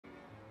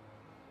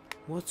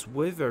What's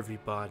with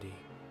everybody?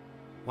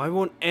 Why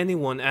won't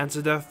anyone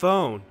answer their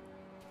phone?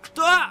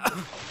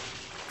 Ah!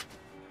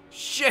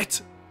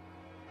 Shit!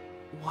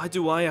 Why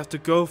do I have to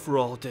go through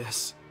all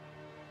this?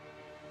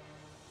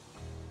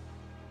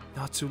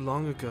 Not too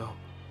long ago,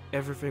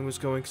 everything was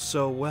going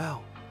so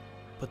well.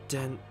 But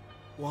then,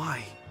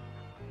 why?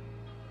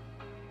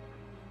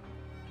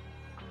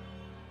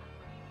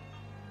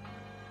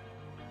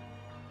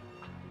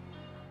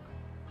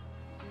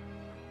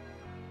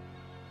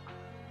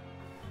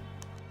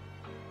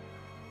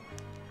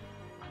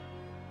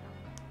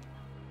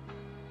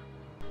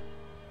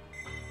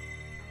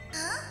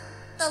 Huh?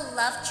 The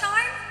love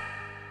charm?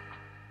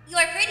 You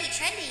are pretty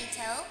trendy,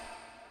 Ito.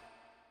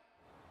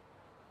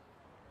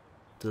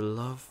 The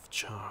love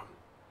charm,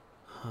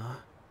 huh?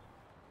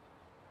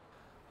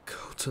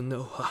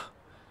 Kotonoha.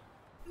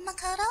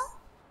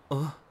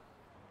 Makoto?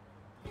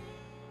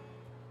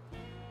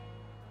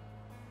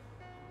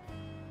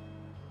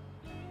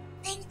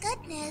 Thank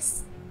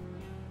goodness.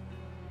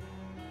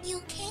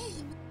 You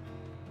came.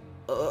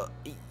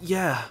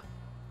 Yeah.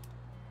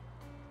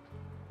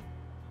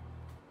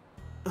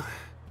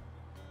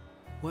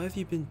 What have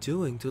you been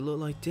doing to look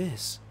like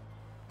this?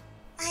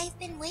 I've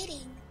been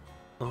waiting.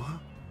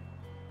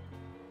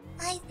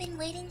 I've been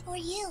waiting for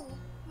you,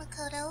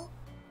 Makoto.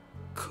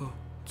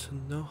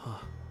 Kotonoha.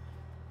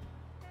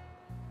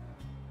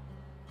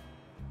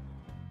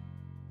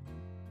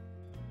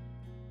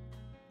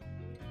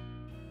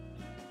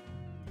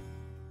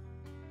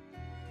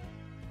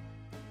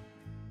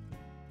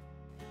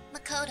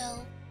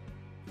 Makoto.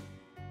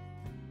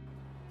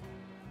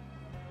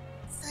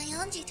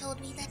 Sayonji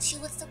told me that she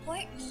would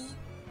support me.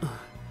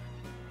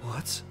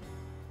 What?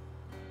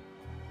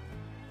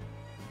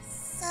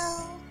 So,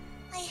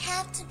 I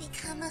have to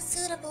become a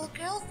suitable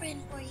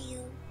girlfriend for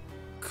you.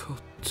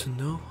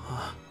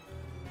 Kotonoha.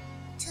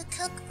 To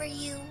cook for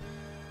you.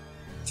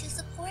 To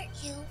support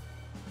you.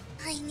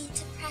 I need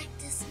to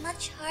practice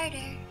much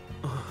harder.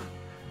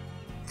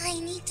 I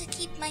need to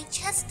keep my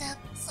chest up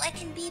so I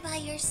can be by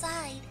your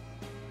side.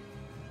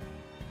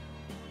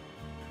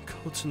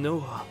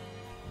 Kotonoha.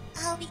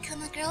 I'll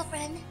become a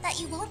girlfriend that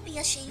you won't be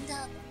ashamed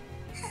of.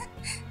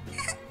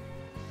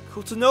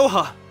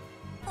 Kotonoha!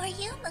 For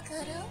you,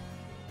 Makoto.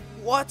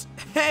 What?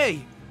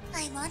 Hey!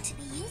 I want to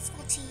be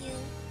useful to you.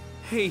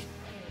 Hey,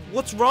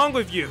 what's wrong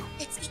with you?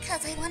 It's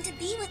because I want to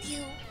be with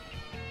you.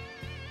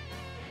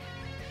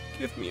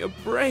 Give me a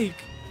break.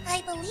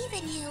 I believe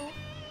in you.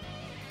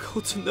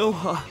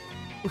 Kotonoha,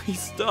 please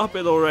stop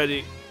it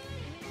already.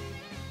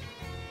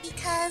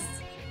 Because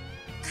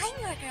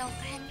I'm your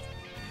girlfriend.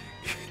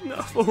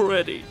 Enough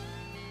already.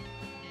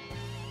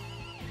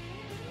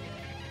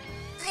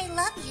 I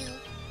love you,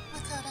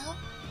 Makoto.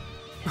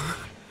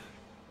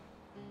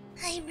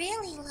 I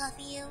really love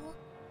you.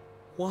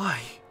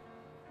 Why?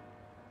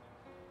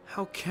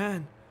 How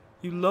can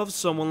you love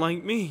someone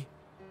like me?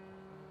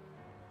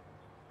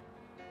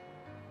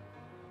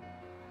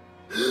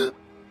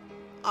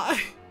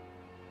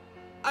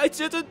 I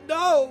didn't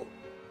know.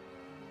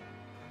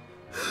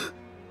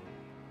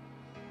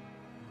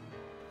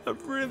 I'm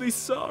really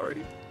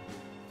sorry.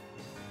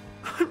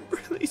 I'm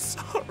really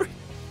sorry.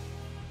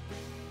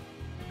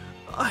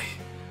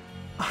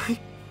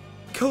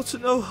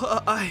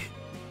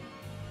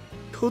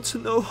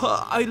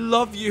 Kotonoha, I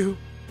love you.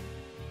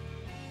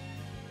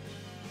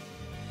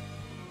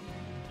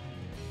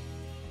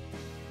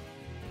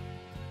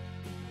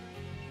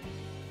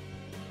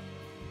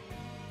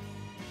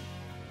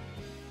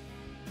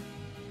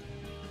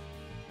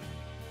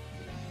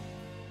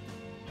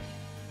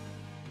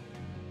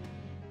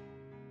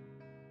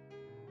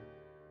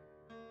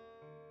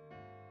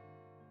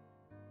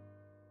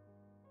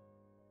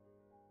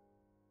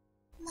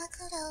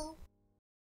 Makoto,